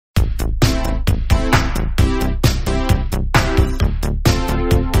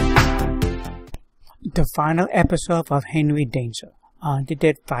The final episode of Henry Danger. They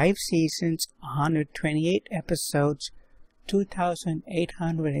did 5 seasons, 128 episodes,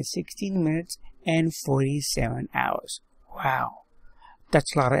 2,816 minutes, and 47 hours. Wow,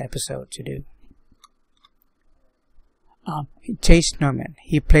 that's a lot of episodes to do. Jace Norman,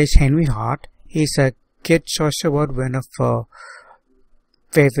 he plays Henry Hart. He's a Kid Choice Award winner for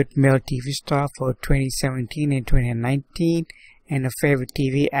Favorite Male TV Star for 2017 and 2019, and a Favorite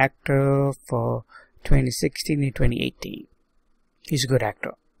TV Actor for 2016 and 2018. He's a good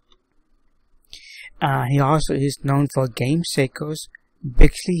actor. He also is known for Game Seekers,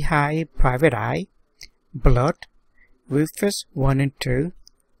 Bixley High, Private Eye, Blood, Rufus 1 and 2,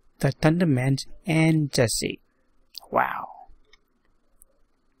 The Thundermans, and Jesse. Wow.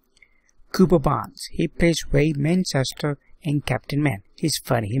 Cooper Barnes, he plays Ray Manchester in Captain Man. He's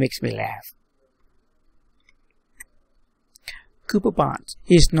funny, he makes me laugh. Cooper Barnes,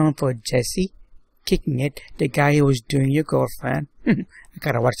 he's known for Jesse, Kicking It, the guy who was doing your girlfriend. I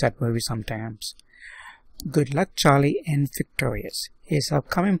gotta watch that movie sometimes. Good Luck Charlie, and Victorious. His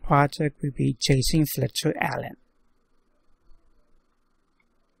upcoming project will be Chasing Fletcher Allen.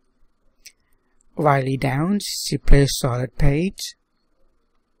 Riley Downs, she plays Charlotte Page.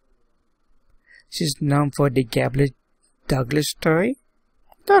 She's known for the Gabriel Douglas story.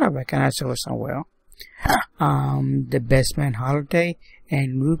 Thought I recognized her somewhere. The Best Man Holiday,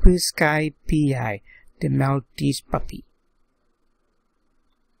 and Ruby Sky P.I., the Maltese puppy.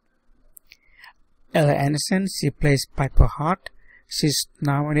 Ella Anderson, she plays Piper Hart. She's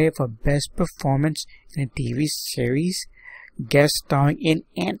nominated for Best Performance in a TV Series, guest starring in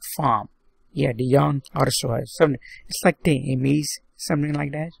Ant Farm. Yeah, the young artist. It's like the Emmys, something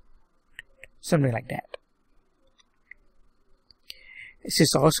like that. Something like that.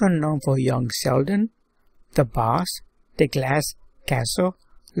 She's also known for Young Sheldon, The Boss, The Glass Castle,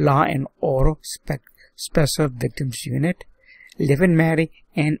 Law and Order Special Victims Unit, Live and Marry,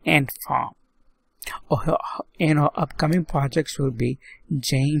 and Ant Farm. And her upcoming projects will be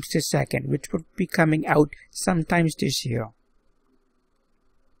James II, which will be coming out sometimes this year.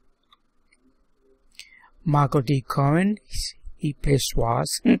 Marco D. Cohen, he plays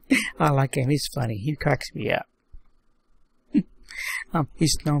Swaz. I like him, he's funny, he cracks me up.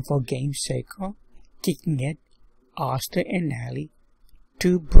 He's known for Game Shaker, Kicking It, Austin and Ally,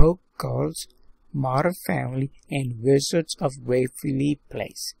 Two Broke Girls, Modern Family, and Wizards of Waverly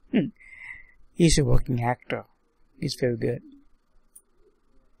Place. He's a working actor. He's very good.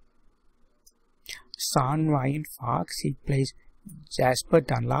 Sean Ryan Fox, he plays Jasper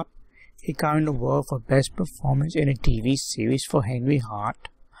Dunlop. He got an award for Best Performance in a TV Series for Henry Hart,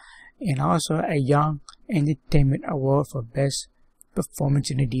 and also a Young Entertainment Award for Best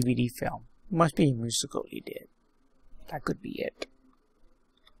Performance in a DVD film. Must be a musical he did. That could be it.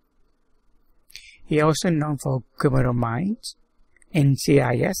 He also known for Criminal Minds,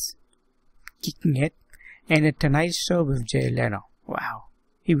 NCIS, Kicking It, and The Tonight Show with Jay Leno. Wow,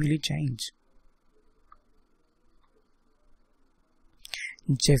 he really changed.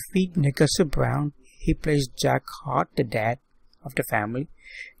 Jeffrey Nicholson Brown, he plays Jack Hart, the dad of the family.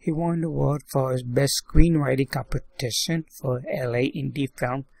 He won the award for his best screenwriting competition for LA Indie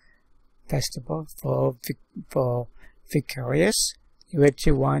Film Festival for Vicarious, which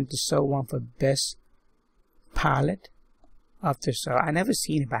he won the show one for best pilot of the show. I never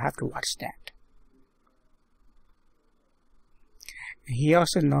seen it, but I have to watch that. He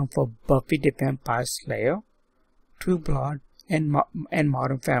also known for Buffy the Vampire Slayer, True Blood, and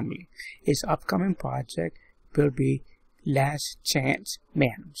Modern Family. His upcoming project will be Last Chance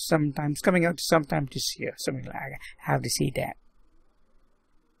Man. Coming out sometime this year. Something like that. I have to see that.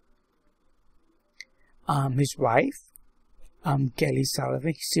 His wife, Kelly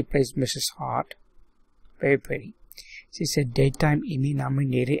Sullivan, she plays Mrs. Hart. Very pretty. She's a daytime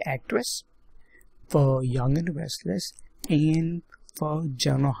Emmy-nominated actress for Young and Restless and for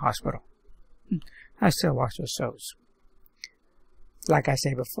General Hospital. I still watch those shows. Like I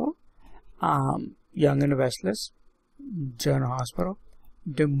said before, Young and Restless, General Hospital,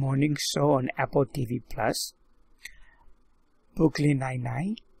 The Morning Show on Apple TV+, Brooklyn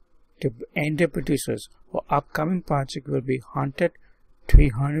Nine-Nine, and the producers for upcoming project will be Haunted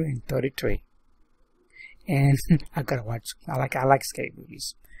 333. And I gotta watch. I like scary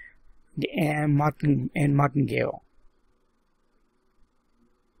movies. And Martingale.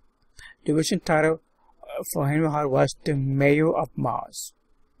 The original title for Henry Hart was The Mayor of Mars.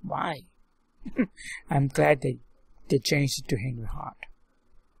 Why? I'm glad they changed it to Henry Hart.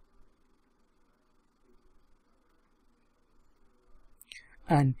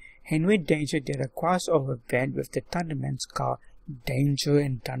 And Henry Danger did a crossover event with the Thundermans called Danger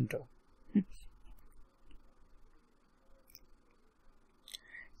and Thunder.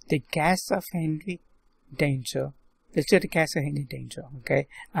 the cast of Henry Danger. Let's say the cast of Henry Danger, okay?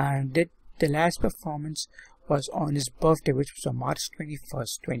 And the last performance was on his birthday, which was on March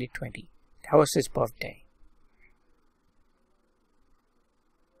 21st, 2020. That was his birthday.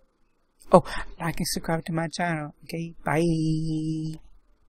 Oh, like and subscribe to my channel. Okay, bye.